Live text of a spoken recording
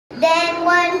Then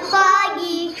one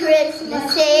foggy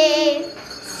Christmas Eve,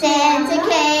 Santa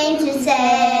came to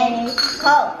say,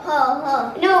 ho, ho,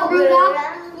 ho. No, Rudolph.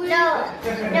 No,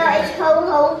 it's ho,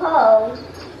 ho, ho.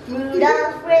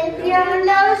 Rudolph, with your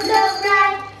nose so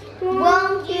bright,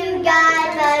 won't you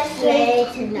guide my sleigh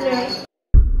tonight?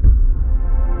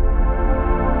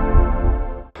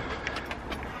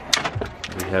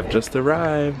 We have just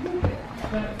arrived.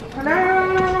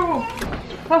 Hello!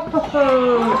 Hey!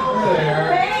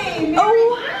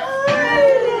 Oh,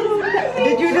 hi!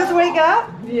 Did you just wake up?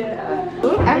 Yeah.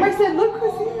 Emerson, look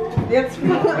who's here.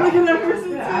 Look at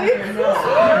Emerson's face.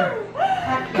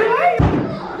 Come on.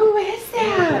 Who is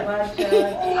that?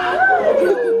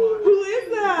 Who is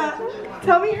that?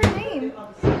 Tell me her name.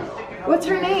 What's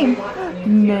her name?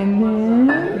 Nin.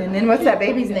 What's that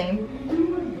baby's name?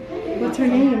 What's her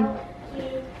name?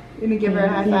 Let me give her a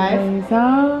high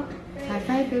five. High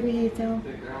five, baby Hazel.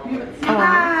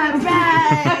 High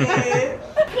five!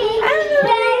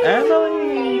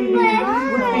 Emily!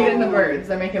 We're feeding the birds.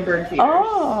 They're making bird feeders.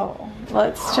 Oh,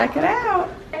 let's check it out.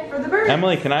 For the birds.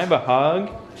 Emily, can I have a hug?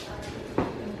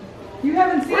 You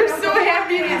haven't seen We're so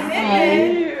happy to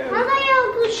see you. Hi,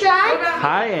 Uncle Sean.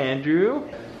 Hi, Andrew.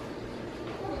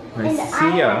 Nice to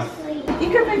see ya. You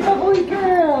can make bubbly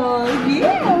girl.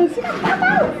 Yes.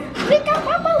 We got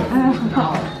bubbles.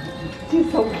 She's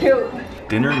so cute.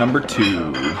 Dinner number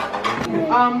 2.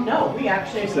 No, we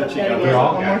actually said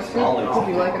one more scoop because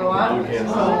you like it a lot.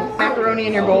 So, macaroni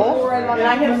in your bowl. And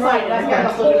I can slide it.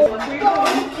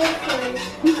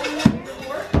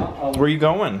 Where are you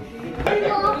going?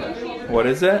 What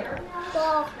is it?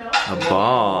 A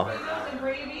ball.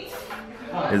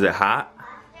 Is it hot?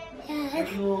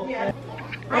 Which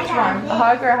one? A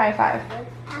hug or a high five?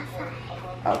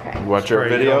 Okay. You watch our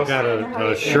videos? Got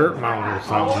a shirt mount or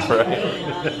something. Right.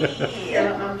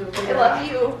 I love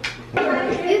you. You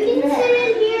can sit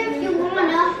in here if you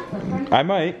wanna. I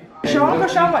might. Show Uncle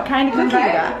Sean what kind of cookie you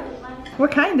got. What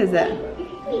kind is it?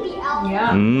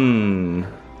 Mmm.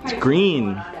 It's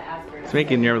green. It's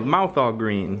making your mouth all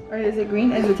green. Or is it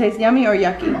green? Does it taste yummy or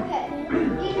yucky?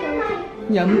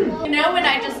 Yum. You know when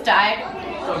I just died?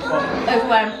 Is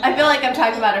when I feel like I'm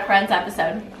talking about a Friends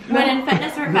episode. When in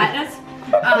Fitness for Fatness,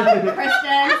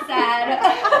 Kristen said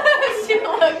she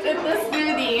looked at the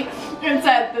smoothie and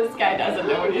said, "This guy doesn't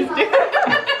know what he's doing."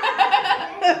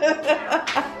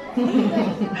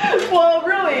 Well,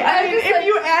 really, I mean, if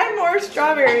you add more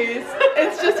strawberries,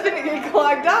 it's just gonna get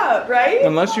clogged up, right?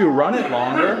 Unless you run it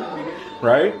longer,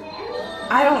 right?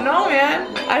 I don't know, man.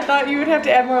 I thought you would have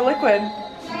to add more liquid.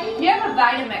 You have a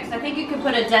Vitamix. I think you could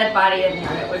put a dead body in here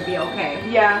and it would be okay.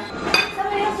 Yeah.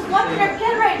 Somebody else is watching our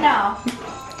kid right now.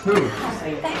 Who?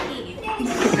 Becky.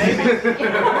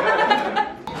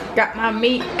 Got my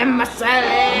meat and my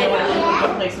salad.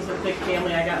 One place was a big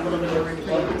family. I got a little bit of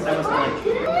ridicule because I was like,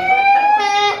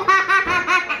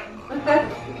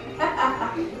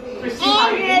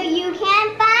 Andrew, you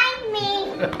can't find me.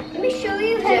 Let me show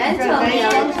you how Gentle.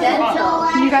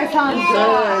 You guys sound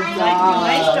good.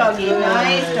 nice doggy,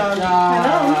 nice doggy.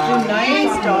 Hello,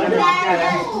 nice doggy.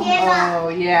 Oh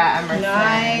yeah, Emerson.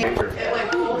 Nice.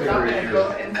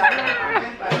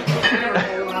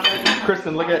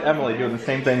 Kristen, look at Emily doing the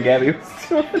same thing Gabby was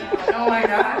doing. Oh my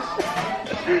gosh.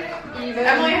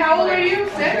 Emily, how old are you?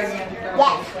 6? Yes.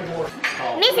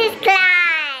 Mrs.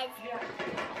 Claus.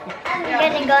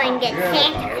 I'm gonna go and get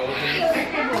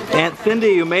Santa. Aunt Cindy,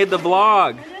 you made the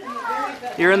vlog.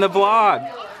 You're in the vlog.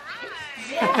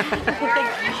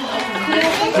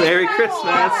 Merry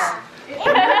Christmas.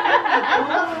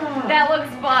 That looks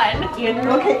fun.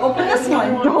 Okay, open this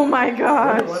one. Oh my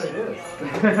gosh.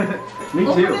 Me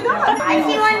too. I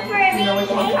see one for me.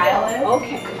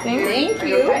 Okay. Thank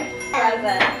you.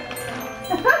 Present.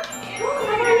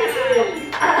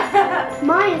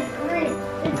 Mine is green.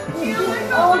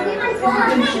 Oh, this is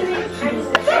one.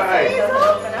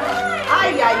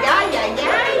 Ay, ay, ay, ay,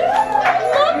 ay.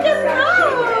 Look at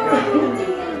those.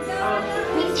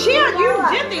 Chan, you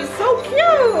did these so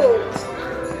cute.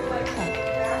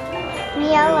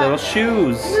 Little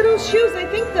shoes. Little shoes, I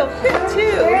think they'll fit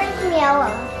too. Where's Miela?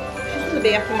 She's in the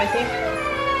bathroom, I think.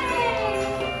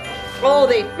 Oh,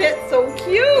 they fit so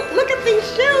cute. Look at these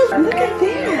shoes. Look at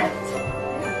that.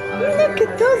 Look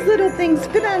at those little things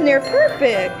fit on there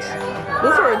perfect.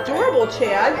 Those are adorable,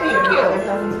 Chad. Thank you.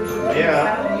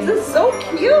 Yeah. This is so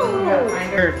cute.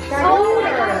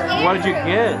 What did you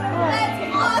get?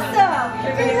 Awesome.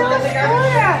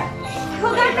 Who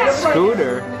got that?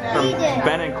 Scooter from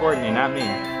Ben and Courtney, not me.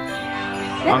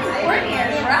 Courtney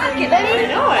is rocking it. I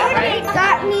know it, right?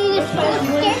 Got me a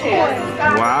skateboard.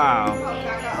 Wow.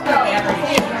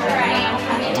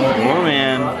 Oh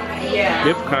man. Yeah.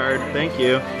 Gift card, thank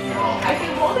you. I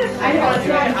can hold it. I know it's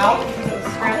not out.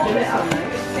 Scratch it out.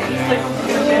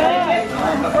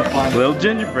 Yeah. Little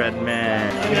gingerbread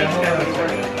man.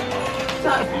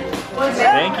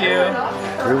 Thank you.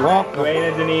 You're welcome. Wayne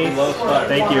and Denise.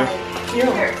 Thank you.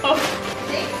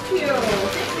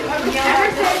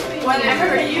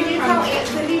 Whatever you need help.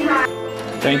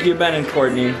 Thank you, Ben and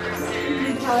Courtney.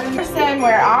 Emerson,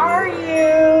 where are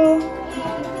you?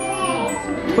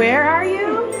 Where are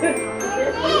you?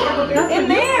 In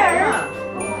there.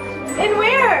 In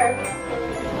where?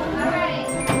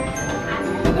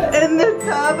 In the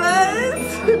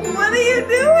tubs? What are you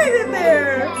doing in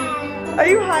there? Are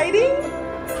you hiding?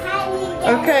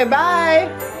 Okay, bye.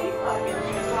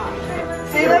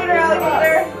 See you later,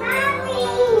 alligator.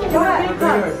 What?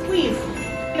 Squeeze.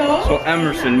 So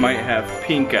Emerson might have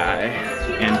pink eye,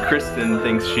 and Kristen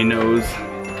thinks she knows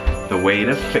the way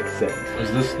to fix it.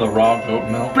 Is this the raw goat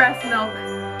milk? Breast milk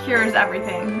cures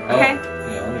everything, okay? Oh,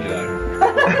 yeah, let me get out of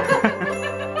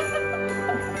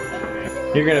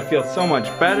here. You're gonna feel so much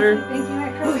better. Thank you,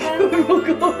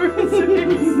 Kristen.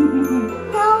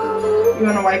 You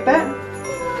want to wipe that?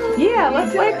 Yeah,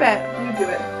 let's wipe it. You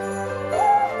do it.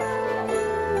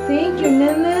 Thank you,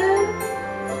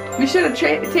 Nana. We should have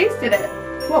tasted it.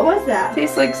 What was that?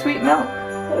 Tastes like sweet milk.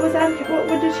 What was that?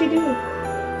 What did she do?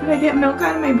 Did I get milk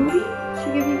out of my booty?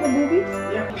 She give you her boobies?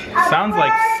 Sounds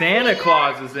like Santa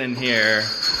Claus is in here.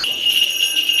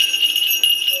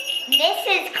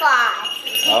 Mrs. Claus.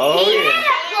 Oh yeah.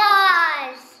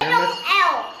 Santa Claus. Little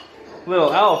elf.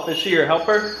 Little elf, is she your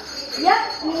helper? Yep,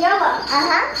 yellow.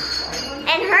 Uh-huh.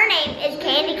 And her name is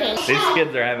Candy Cane. These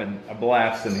kids are having a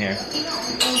blast in here.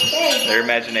 Their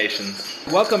imaginations.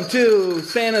 Welcome to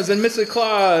Santa's and Mrs.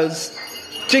 Claus.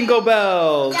 Jingle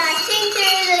bells. Dashing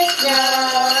through the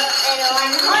snow in a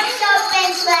one-horse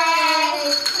open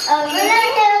sleigh. Over the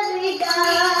hills we go.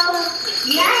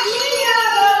 Dashing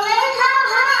over with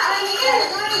how making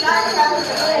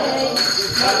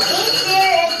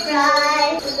spirits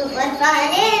rise. What fun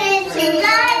it is to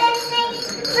ride and sing,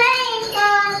 praying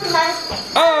for us.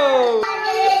 Oh!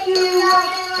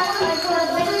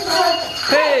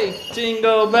 Hey!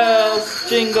 Jingle bells,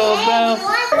 jingle bells.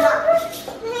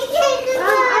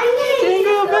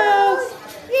 Jingle bells.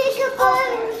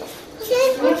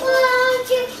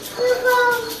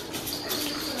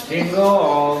 Jingle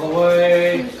all the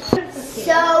way.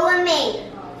 So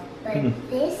amazing. But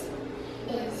this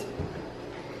is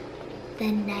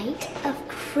the night of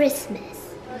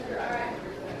Christmas.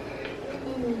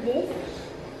 And this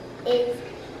is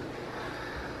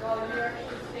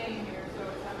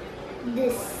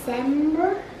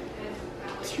December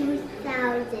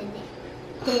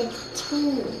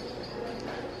 2015.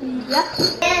 Yep.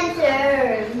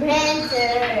 Prancer, Prancer,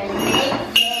 and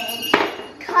Vixen,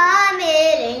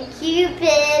 Comet and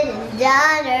Cupid and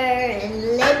Donner and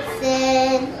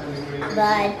Blitzen.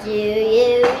 But do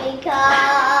you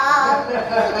recall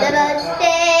the most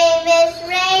famous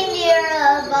reindeer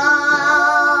of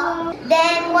all?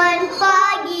 Then one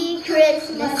foggy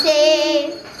Christmas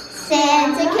Eve,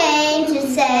 Santa came to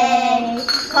say,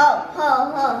 ho, ho,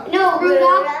 ho. No,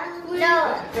 Rudolph.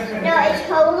 No, it's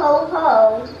ho, ho,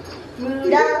 ho.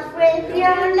 Rudolph, with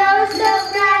your nose so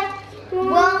bright,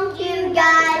 won't you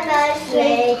guide my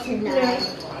sleigh tonight?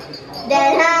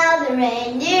 Then how the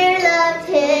reindeer loved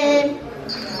him,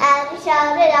 and he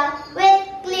shouted out with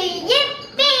glee,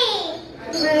 yippee!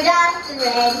 Rudolph the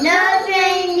red-nosed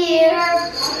reindeer,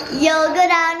 you'll go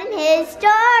down in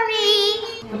history.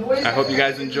 I hope you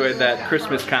guys enjoyed that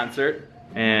Christmas concert.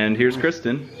 And here's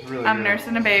Kristen. I'm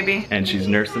nursing a baby. And she's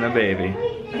nursing a baby.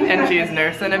 And she's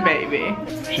nursing a baby.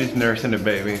 She's nursing a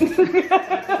baby.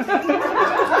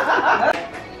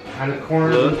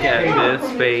 Look at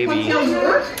this baby.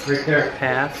 Right there.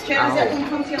 Passed Is that out.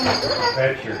 from County Alberta?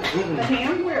 That's your. The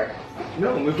ham? Where?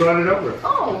 No, we brought it over.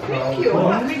 Oh, thank you.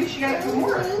 Maybe she got it from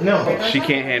work. No. She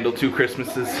can't handle 2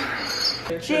 Christmases.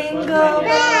 Jingle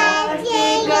bells,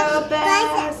 jingle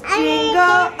bells,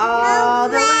 jingle all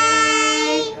the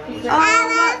way. Oh,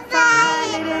 what fun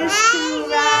it is to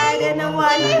ride in a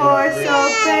one-horse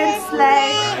open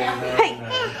sleigh. Hey!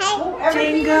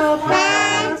 Jingle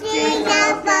bells,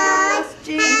 jingle bells,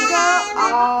 jingle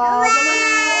all the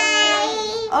way.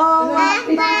 Oh, what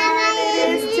fun it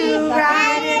is to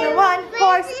ride in a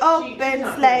one-horse open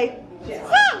sleigh.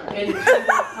 And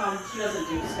she doesn't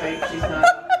do Skype. She's not.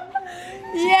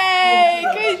 Yay!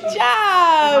 Good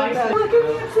job! Look at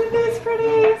what's in this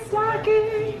pretty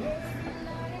stocking.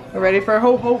 We're ready for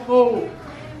ho ho ho.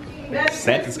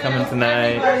 Santa's coming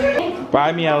tonight.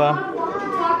 Bye, Miela.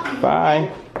 Bye.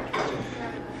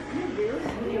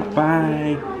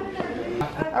 Bye.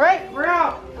 All right, we're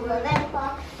out.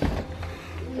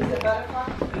 I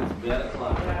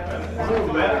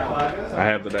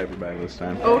have the diaper bag this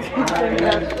time.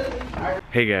 Okay.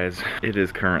 Hey guys, it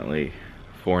is currently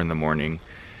 4 in the morning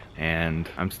and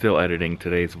I'm still editing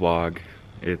today's vlog.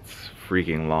 It's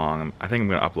freaking long. I think I'm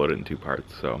gonna upload it in 2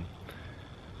 parts, so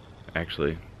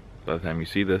actually by the time you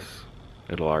see this,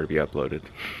 it'll already be uploaded.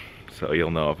 So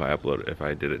you'll know if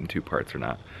I did it in 2 parts or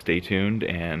not. Stay tuned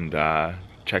and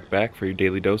check back for your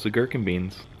daily dose of gherkin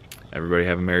beans. Everybody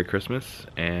have a Merry Christmas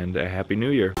and a Happy New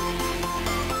Year.